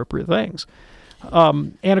grotesquely inappropriate things.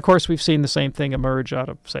 And of course, we've seen the same thing emerge out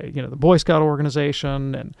of, say, the Boy Scout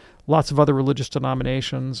organization and lots of other religious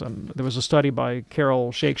denominations. And there was a study by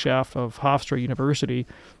Carol Shakeshaft of Hofstra University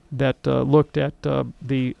that looked at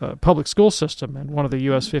the public school system in one of the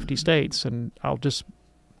U.S. 50 states. And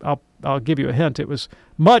I'll give you a hint. It was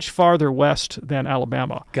much farther west than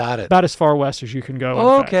Alabama. Got it. About as far west as you can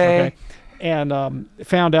go. Okay. And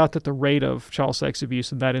found out that the rate of child sex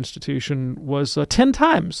abuse in that institution was 10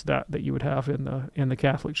 times that you would have in the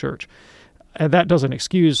Catholic Church. And that doesn't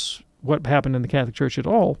excuse what happened in the Catholic Church at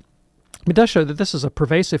all. It does show that this is a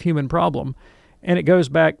pervasive human problem, and it goes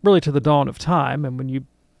back really to the dawn of time. And when you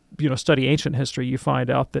study ancient history, you find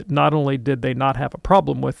out that not only did they not have a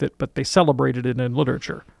problem with it, but they celebrated it in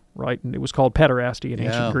literature, right? And it was called pederasty in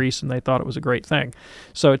ancient Greece, and they thought it was a great thing.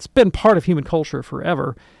 So it's been part of human culture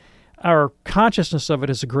forever. Our consciousness of it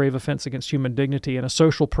is a grave offense against human dignity and a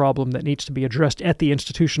social problem that needs to be addressed at the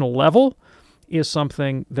institutional level is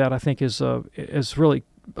something that I think is really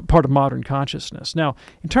part of modern consciousness. Now,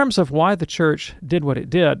 in terms of why the church did what it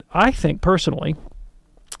did, I think personally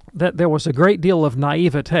that there was a great deal of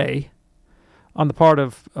naivete on the part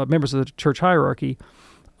of members of the church hierarchy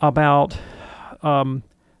about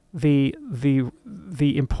the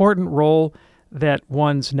important role that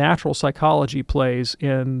one's natural psychology plays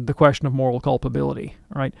in the question of moral culpability,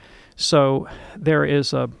 right? So there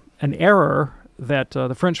is an error that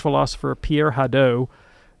the French philosopher Pierre Hadot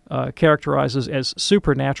characterizes as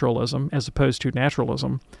supernaturalism as opposed to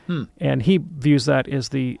naturalism, and he views that as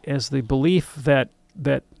the belief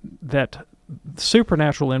that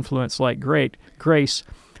supernatural influence like grace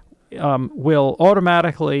will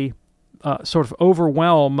automatically sort of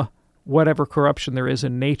overwhelm whatever corruption there is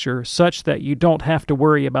in nature, such that you don't have to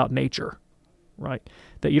worry about nature, right?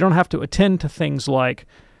 That you don't have to attend to things like,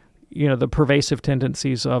 the pervasive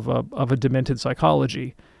tendencies of a demented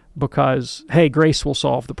psychology, because, hey, grace will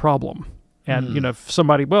solve the problem. And, if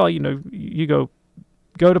somebody, you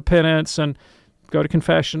go to penance and go to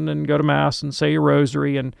confession and go to Mass and say your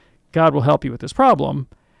rosary, and God will help you with this problem.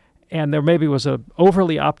 And there maybe was an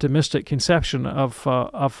overly optimistic conception of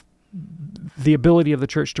the ability of the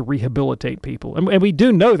church to rehabilitate people. And we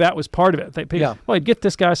do know that was part of it. He'd get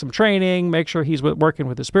this guy some training, make sure he's working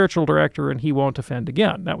with the spiritual director, and he won't offend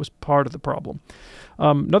again. That was part of the problem.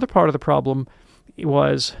 Another part of the problem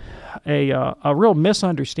was a real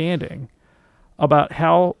misunderstanding about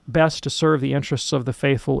how best to serve the interests of the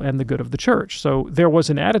faithful and the good of the church. So there was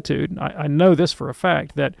an attitude, I know this for a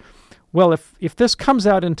fact, that, well, if this comes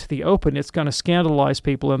out into the open, it's going to scandalize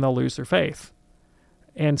people and they'll lose their faith.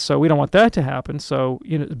 And so we don't want that to happen. So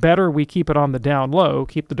better we keep it on the down low,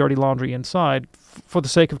 keep the dirty laundry inside for the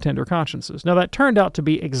sake of tender consciences. Now, that turned out to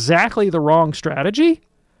be exactly the wrong strategy,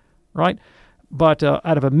 right? But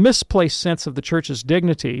out of a misplaced sense of the church's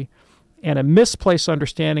dignity and a misplaced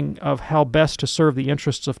understanding of how best to serve the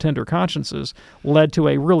interests of tender consciences led to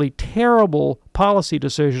a really terrible policy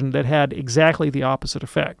decision that had exactly the opposite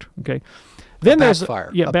effect. Okay, then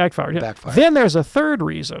backfire. Backfire. Backfire. Then there's a third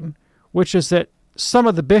reason, which is that some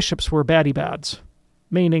of the bishops were bads,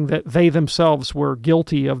 meaning that they themselves were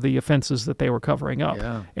guilty of the offenses that they were covering up.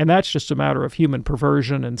 Yeah. And that's just a matter of human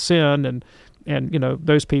perversion and sin, and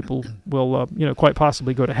those people will quite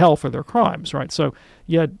possibly go to hell for their crimes, right? So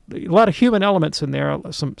you had a lot of human elements in there,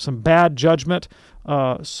 some bad judgment,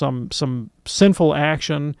 some sinful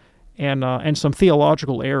action, and some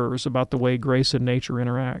theological errors about the way grace and nature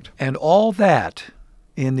interact. And all that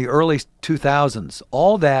in the early 2000s,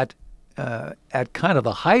 all that at kind of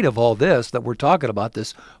the height of all this that we're talking about,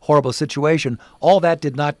 this horrible situation, all that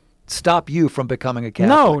did not stop you from becoming a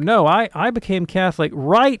Catholic. No. I became Catholic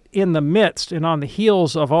right in the midst and on the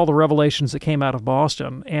heels of all the revelations that came out of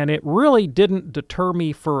Boston, and it really didn't deter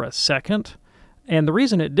me for a second. And the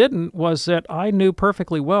reason it didn't was that I knew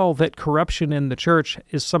perfectly well that corruption in the church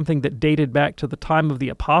is something that dated back to the time of the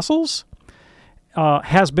apostles,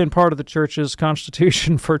 has been part of the church's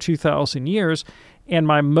constitution for 2,000 years, and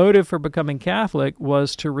my motive for becoming Catholic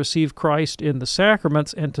was to receive Christ in the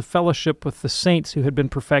sacraments and to fellowship with the saints who had been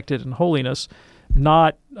perfected in holiness,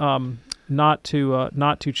 not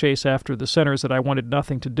to chase after the sinners that I wanted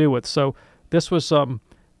nothing to do with. So this was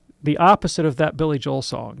the opposite of that Billy Joel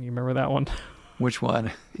song. You remember that one? Which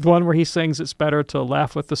one? The one where he sings, "It's better to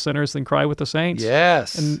laugh with the sinners than cry with the saints."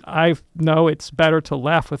 Yes. And I know it's better to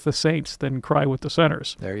laugh with the saints than cry with the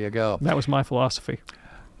sinners. There you go. That was my philosophy.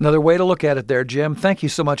 Another way to look at it there, Jim. Thank you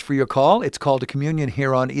so much for your call. It's Call to Communion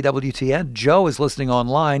here on EWTN. Joe is listening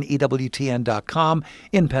online, EWTN.com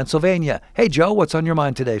in Pennsylvania. Hey, Joe, what's on your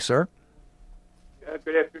mind today, sir?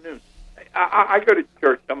 Good afternoon. I go to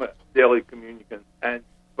church. I'm a daily communion,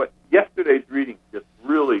 but yesterday's reading just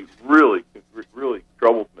really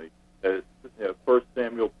troubled me. 1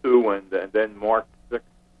 Samuel 2 and then Mark 6,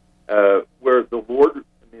 where the Lord,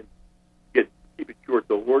 keep it short,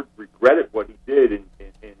 the Lord regretted what he did in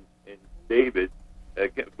David,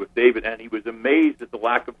 with David, and he was amazed at the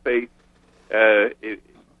lack of faith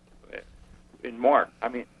in Mark. I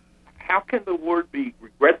mean, how can the Lord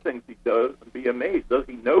regret things he does and be amazed?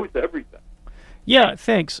 He knows everything. Yeah,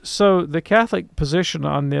 thanks. So the Catholic position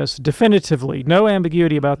on this, definitively, no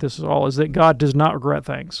ambiguity about this at all, is that God does not regret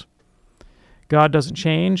things. God doesn't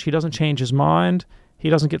change. He doesn't change his mind. He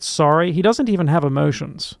doesn't get sorry. He doesn't even have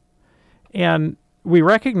emotions. And we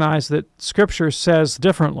recognize that Scripture says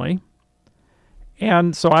differently.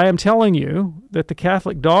 And so I am telling you that the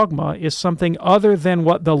Catholic dogma is something other than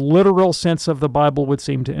what the literal sense of the Bible would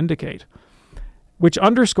seem to indicate, which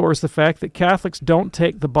underscores the fact that Catholics don't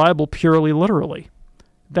take the Bible purely literally.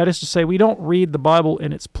 That is to say, we don't read the Bible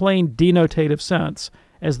in its plain denotative sense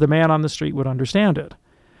as the man on the street would understand it.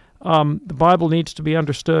 The Bible needs to be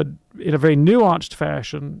understood in a very nuanced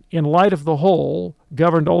fashion in light of the whole,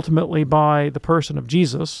 governed ultimately by the person of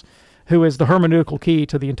Jesus, who is the hermeneutical key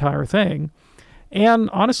to the entire thing, and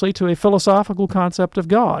honestly to a philosophical concept of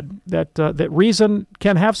God that reason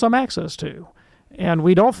can have some access to. And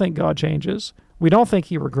we don't think God changes. We don't think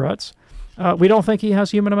he regrets. We don't think he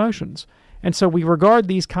has human emotions. And so we regard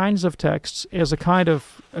these kinds of texts as a kind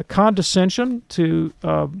of a condescension to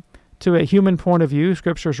a human point of view.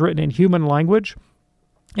 Scripture is written in human language,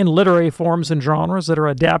 in literary forms and genres that are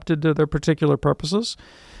adapted to their particular purposes.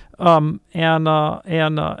 And so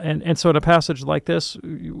in a passage like this,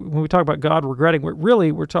 when we talk about God regretting,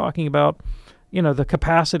 we're talking about, the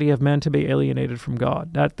capacity of men to be alienated from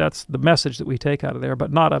God. That's the message that we take out of there,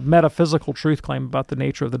 but not a metaphysical truth claim about the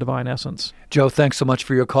nature of the divine essence. Joe, thanks so much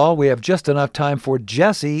for your call. We have just enough time for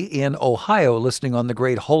Jesse in Ohio, listening on the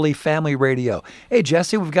great Holy Family Radio. Hey,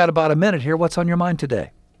 Jesse, we've got about a minute here. What's on your mind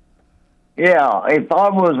today? Yeah, if I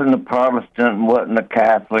wasn't a Protestant and wasn't a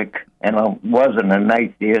Catholic, and I wasn't an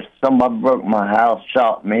atheist, somebody broke my house,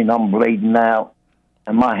 shot me, and I'm bleeding out,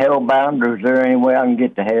 am I hellbound, or is there any way I can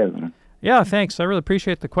get to heaven? Yeah, thanks. I really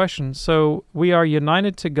appreciate the question. So we are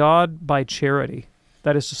united to God by charity.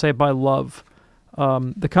 That is to say, by love.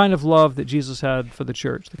 The kind of love that Jesus had for the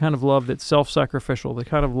church, the kind of love that's self-sacrificial, the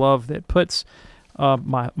kind of love that puts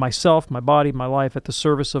myself, my body, my life at the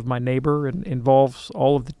service of my neighbor, and involves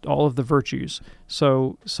all of the virtues.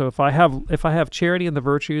 So if I have charity and the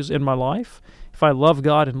virtues in my life, if I love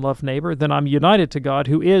God and love neighbor, then I'm united to God,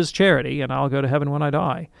 who is charity, and I'll go to heaven when I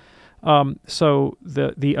die. So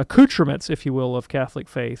the accoutrements, if you will, of Catholic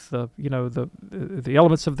faith, the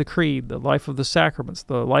elements of the creed, the life of the sacraments,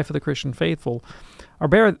 the life of the Christian faithful,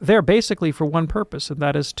 are there basically for one purpose, and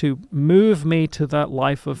that is to move me to that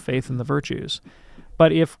life of faith and the virtues.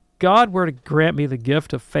 But if God were to grant me the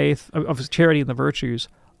gift of faith, of charity and the virtues,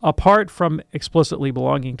 apart from explicitly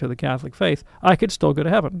belonging to the Catholic faith, I could still go to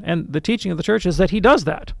heaven. And the teaching of the Church is that he does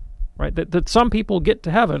that, right? That some people get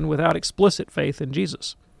to heaven without explicit faith in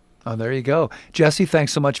Jesus. Oh, there you go. Jesse,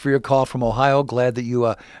 thanks so much for your call from Ohio. Glad that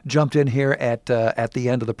you jumped in here at the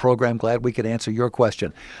end of the program. Glad we could answer your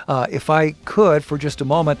question. If I could, for just a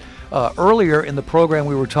moment, earlier in the program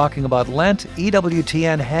we were talking about Lent.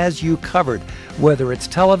 EWTN has you covered, whether it's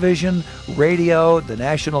television, radio, the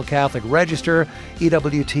National Catholic Register,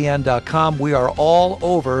 EWTN.com. We are all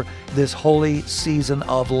over this holy season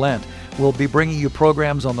of Lent. We'll be bringing you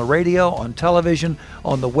programs on the radio, on television,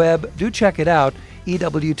 on the web. Do check it out.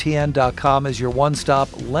 EWTN.com is your one-stop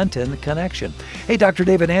Lenten connection. Hey, Dr.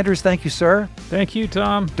 David Anders, thank you, sir. Thank you,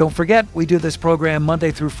 Tom. Don't forget, we do this program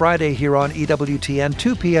Monday through Friday here on EWTN,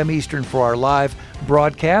 2 p.m. Eastern for our live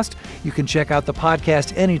broadcast. You can check out the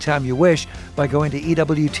podcast anytime you wish by going to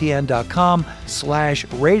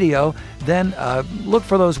EWTN.com/radio. Then look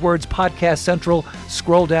for those words Podcast Central,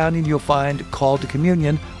 scroll down, and you'll find Call to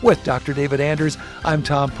Communion with Dr. David Anders. I'm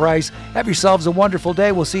Tom Price. Have yourselves a wonderful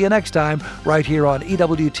day. We'll see you next time right here on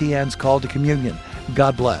EWTN's Call to Communion.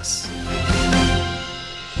 God bless.